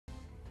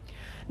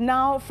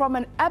Now, from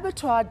an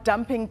abattoir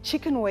dumping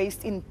chicken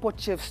waste in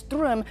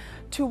𝗃𝗃𝗃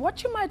to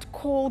what you might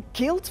call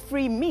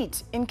guilt-free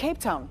meat in Cape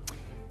Town.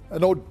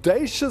 An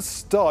audacious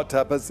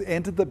startup has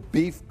entered the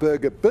beef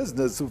burger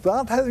business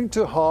without having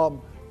to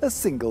harm a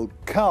single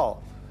cow.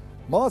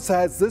 Martha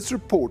has this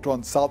report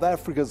on South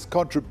Africa's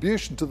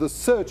contribution to the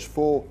search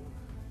for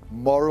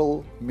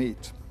moral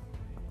meat.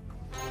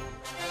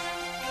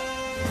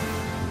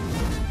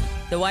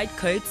 The white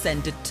coats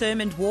and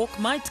determined walk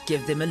might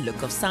give them a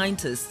look of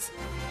scientists.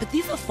 But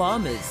these are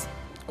farmers.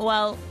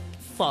 Well,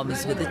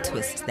 farmers with a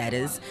twist, that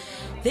is.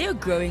 They are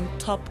growing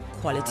top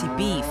quality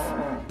beef,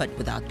 but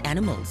without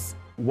animals.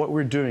 What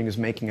we're doing is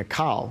making a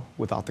cow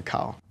without the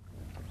cow.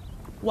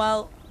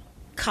 Well,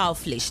 cow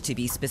flesh to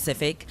be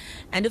specific.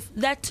 And if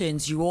that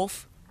turns you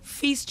off,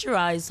 feast your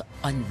eyes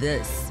on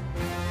this.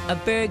 A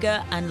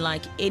burger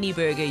unlike any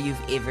burger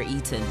you've ever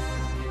eaten.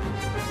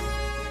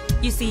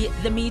 You see,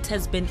 the meat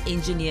has been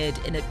engineered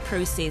in a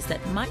process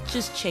that might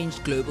just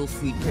change global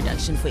food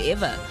production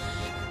forever.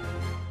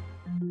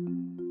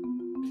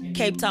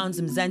 Cape Town's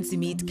𝗃𝗵𝗶𝘀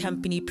Meat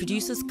Company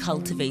produces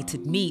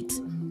cultivated meat.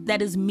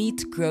 That is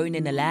meat grown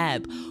in a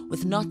lab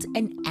with not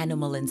an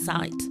animal in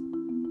sight.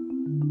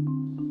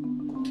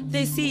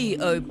 Their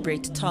CEO,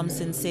 Brett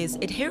Thompson, says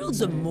it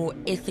heralds a more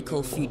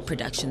ethical food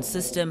production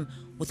system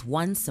with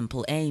one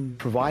simple aim.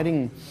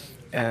 Providing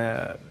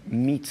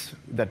meat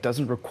that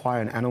doesn't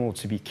require an animal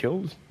to be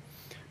killed,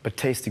 but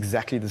tastes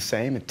exactly the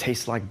same. It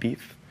tastes like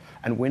beef.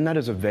 And when that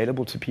is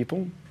available to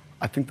people,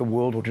 I think the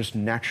world will just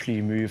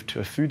naturally move to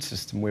a food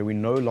system where we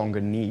no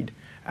longer need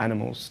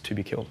animals to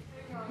be killed.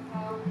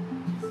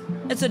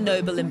 It's a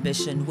noble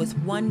ambition with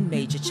one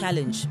major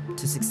challenge.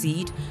 To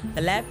succeed,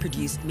 the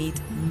lab-produced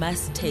meat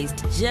must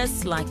taste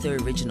just like the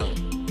original.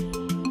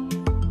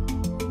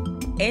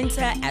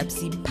 Enter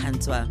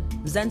𝗃𝗵𝗶𝘀,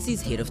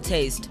 𝗃𝗵𝗃𝗀's head of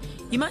taste.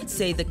 You might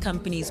say the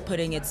company's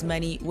putting its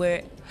money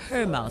where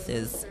her mouth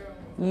is.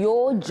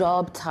 Your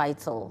job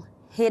title,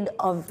 head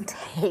of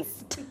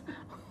taste.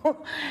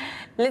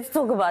 Let's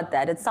talk about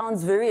that. It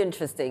sounds very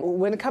interesting.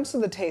 When it comes to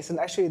the taste and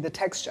actually the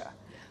texture,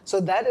 so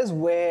that is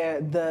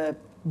where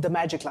the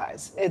magic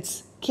lies.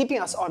 It's keeping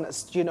us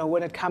honest, you know,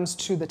 when it comes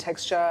to the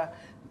texture,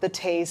 the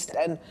taste,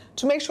 and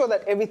to make sure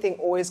that everything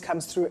always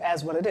comes through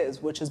as what it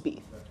is, which is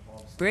beef.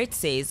 Brett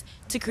says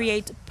to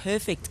create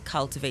perfect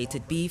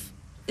cultivated beef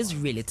is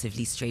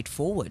relatively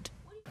straightforward.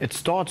 It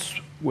starts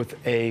with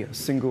a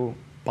single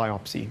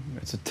biopsy.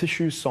 It's a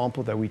tissue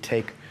sample that we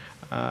take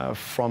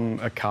from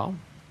a cow.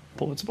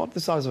 It's about the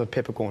size of a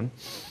peppercorn,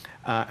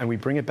 and we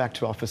bring it back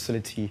to our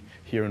facility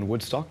here in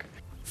Woodstock.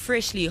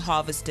 Freshly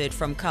harvested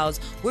from cows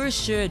we're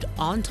assured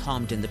aren't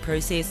harmed in the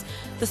process.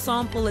 The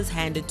sample is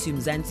handed to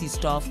𝗃𝗵𝗃𝗃's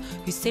staff,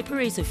 who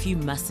separate a few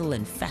muscle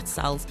and fat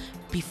cells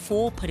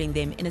before putting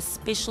them in a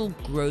special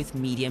growth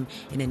medium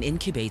in an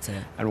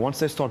incubator. And once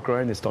they start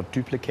growing, they start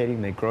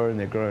duplicating, they grow and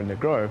they grow and they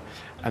grow,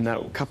 and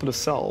that couple of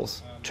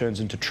cells turns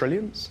into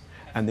trillions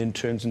and then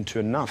turns into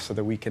enough so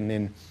that we can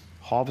then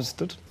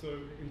harvest it.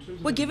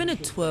 We're given a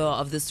tour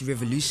of this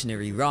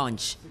revolutionary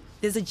ranch.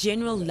 There's a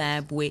general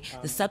lab where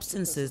the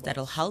substances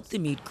that'll help the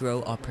meat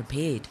grow are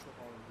prepared.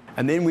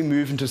 And then we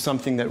move into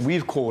something that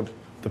we've called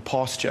the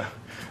pasture.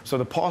 So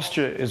the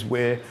pasture is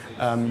where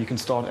you can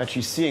start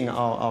actually seeing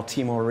our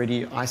team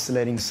already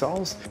isolating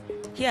cells.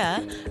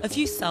 Here, a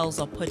few cells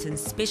are put in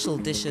special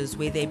dishes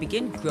where they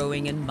begin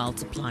growing and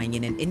multiplying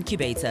in an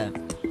incubator.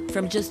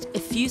 From just a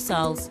few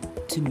cells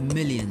to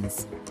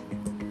millions.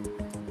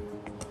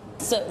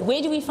 So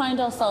where do we find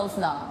ourselves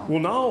now? Well,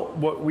 now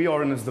what we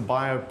are in is the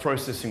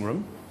bioprocessing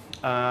room.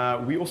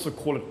 We also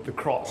call it the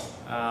crop.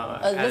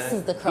 This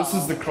is the crop. This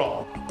is the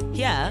crop.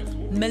 Here,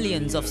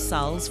 millions of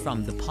cells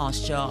from the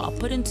pasture are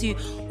put into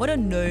what are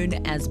known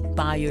as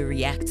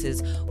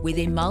bioreactors, where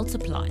they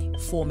multiply,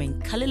 forming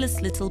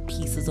colorless little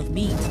pieces of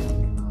meat.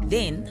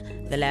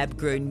 Then, the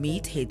lab-grown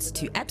meat heads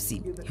to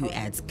𝗃𝗵𝗃𝗃, who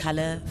adds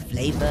color,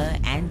 flavor,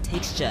 and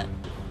texture.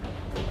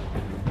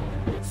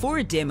 For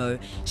a demo,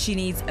 she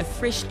needs a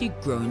freshly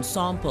grown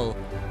sample,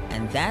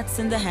 and that's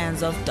in the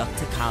hands of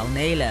Dr. Kyle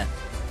Naylor.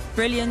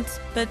 Brilliant,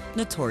 but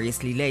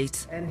notoriously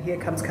late. And here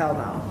comes Kyle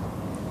now.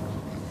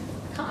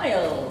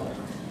 Kyle,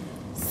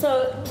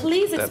 so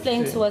please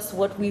explain to us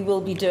what we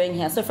will be doing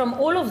here. So from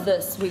all of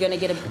this, we're going to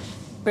get a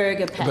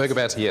burger patty. Burger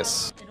patty,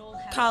 yes.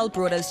 Kyle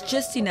brought us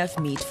just enough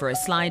meat for a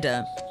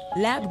slider.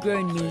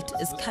 Lab-grown meat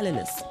is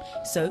colorless,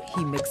 so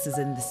he mixes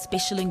in the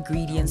special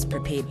ingredients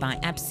prepared by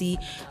𝗃𝗵𝗃𝗃,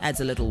 adds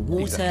a little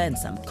water and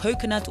some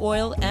coconut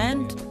oil,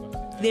 and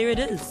there it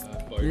is.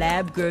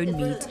 Lab-grown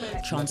meat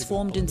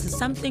transformed into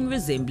something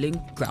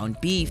resembling ground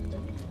beef.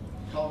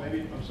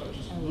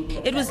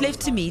 It was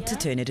left to me to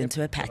turn it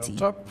into a patty.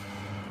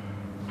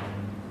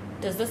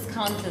 Does this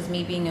count as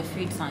me being a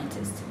food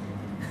scientist?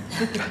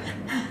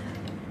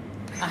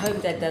 I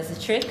hope that does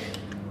the trick.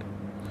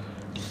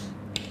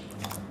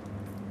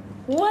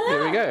 Voila!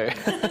 There we go.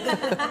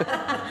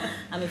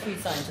 I'm a food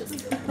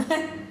scientist.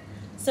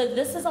 So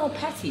this is our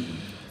patty.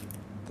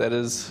 That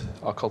is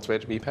our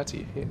cultivated beef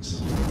patty,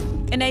 yes.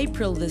 In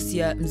April this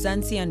year,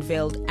 𝗃𝗵𝗃𝗃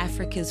unveiled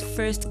Africa's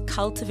first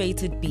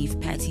cultivated beef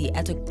patty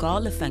at a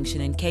gala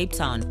function in Cape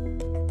Town.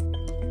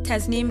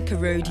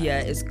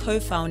 𝗃𝗵𝗶𝘀 is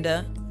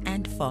co-founder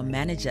and farm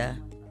manager.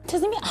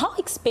 𝗃𝗵𝗶𝘀, how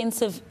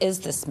expensive is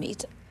this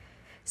meat?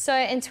 So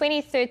in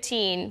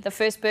 2013, the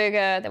first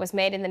burger that was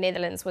made in the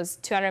Netherlands was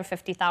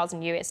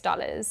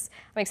 $250,000.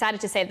 I'm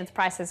excited to say that the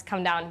price has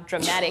come down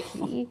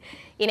dramatically.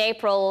 In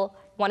April,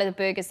 one of the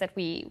burgers that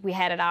we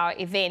had at our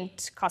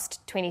event cost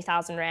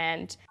 20,000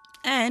 Rand.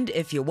 And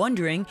if you're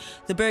wondering,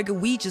 the burger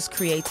we just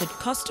created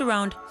cost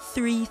around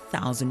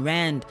 3,000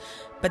 Rand.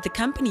 But the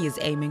company is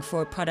aiming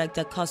for a product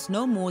that costs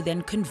no more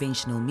than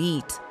conventional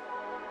meat.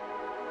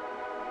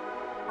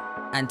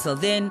 Until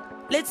then,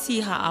 let's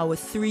see how our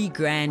 3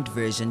 grand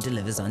version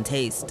delivers on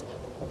taste.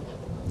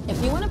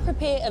 If you want to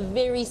prepare a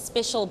very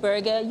special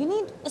burger, you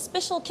need a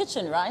special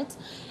kitchen, right?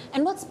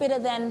 And what's better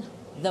than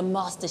the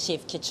master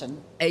chef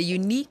kitchen? A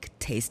unique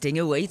tasting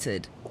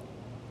awaited.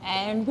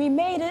 And we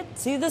made it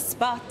to the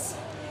spot.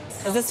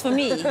 Is this for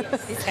me?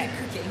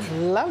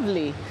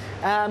 Lovely.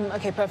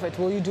 Okay, perfect.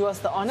 Will you do us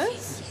the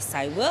honors? Yes,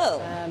 I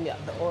will. Yeah,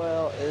 the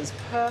oil is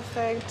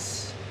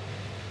perfect.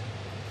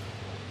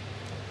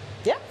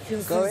 Yeah,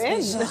 go in.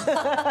 There's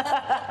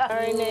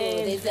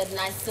that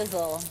nice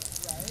sizzle.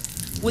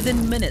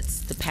 Within minutes,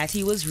 the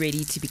patty was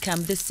ready to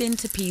become the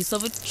centerpiece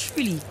of a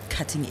truly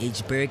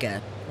cutting-edge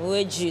burger.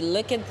 Would you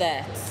look at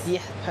that?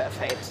 Yeah,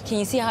 perfect. Can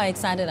you see how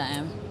excited I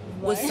am?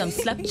 With some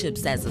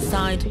𝗃𝗵𝗶𝘀 as a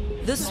side,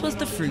 this was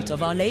the fruit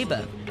of our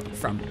labor.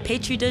 From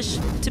petri dish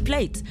to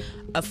plate,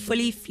 a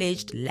fully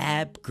fledged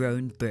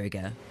lab-grown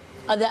burger.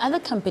 Are there other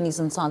companies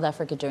in South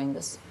Africa doing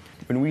this?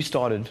 When we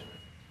started,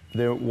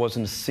 there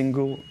wasn't a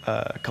single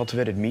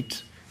cultivated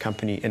meat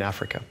company in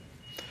Africa.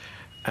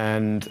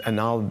 And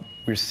now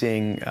we're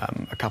seeing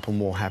a couple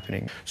more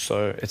happening.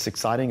 So it's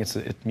exciting,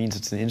 it means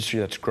it's an industry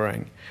that's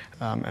growing.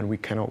 And we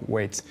cannot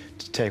wait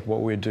to take what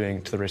we're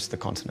doing to the rest of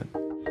the continent.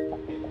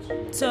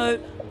 So,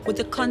 with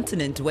the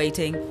continent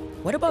waiting,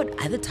 what about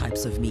other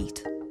types of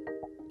meat?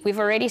 We've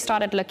already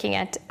started looking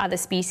at other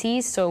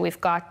species, so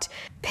we've got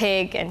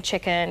pig and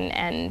chicken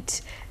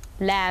and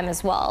lamb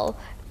as well.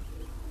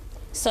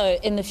 So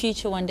in the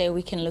future, one day,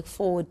 we can look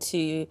forward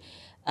to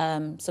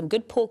some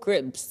good pork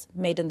ribs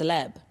made in the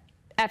lab.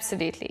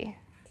 Absolutely.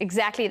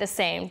 Exactly the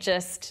same,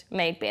 just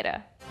made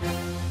better.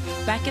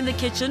 Back in the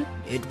kitchen,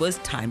 it was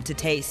time to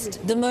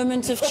taste. The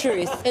moment of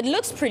truth. It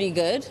looks pretty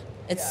good.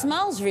 It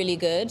smells really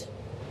good.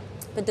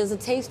 But does it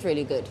taste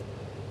really good?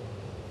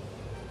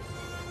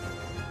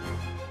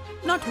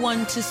 Not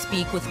one to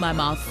speak with my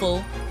mouth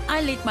full, I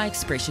let my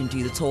expression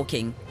do the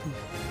talking.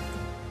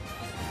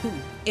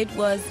 It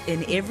was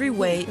in every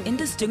way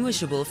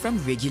indistinguishable from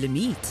regular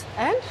meat.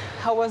 And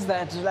how was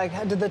that? Like,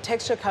 did the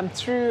texture come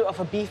through of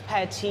a beef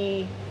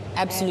patty?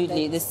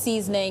 Absolutely. The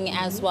seasoning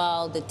as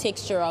well, the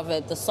texture of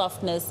it, the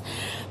softness.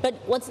 But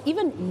what's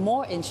even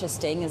more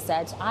interesting is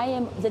that I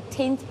am the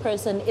 10th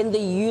person in the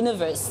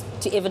universe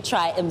to ever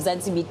try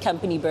𝗃𝗵𝗶𝘀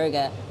company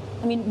burger.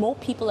 I mean, more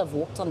people have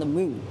walked on the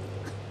moon.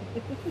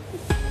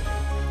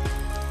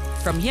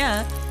 From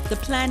here, the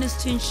plan is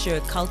to ensure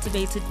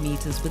cultivated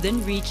meat is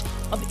within reach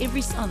of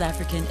every South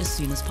African as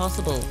soon as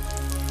possible.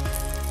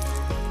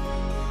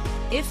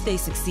 If they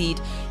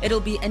succeed, it'll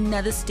be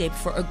another step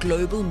for a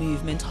global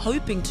movement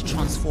hoping to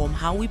transform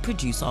how we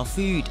produce our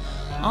food.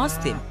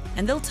 Ask them,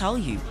 and they'll tell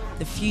you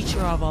the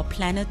future of our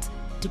planet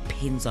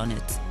depends on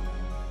it.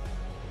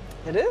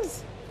 It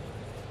is.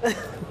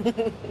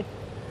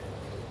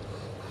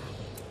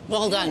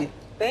 Well done.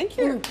 Thank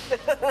you.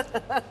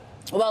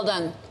 Well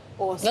done.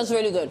 Awesome. That's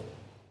really good.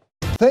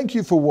 Thank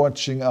you for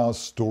watching our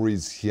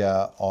stories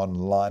here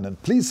online, and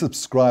please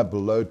subscribe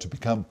below to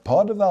become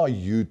part of our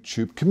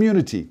YouTube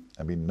community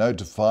and be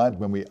notified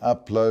when we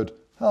upload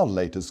our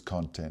latest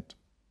content.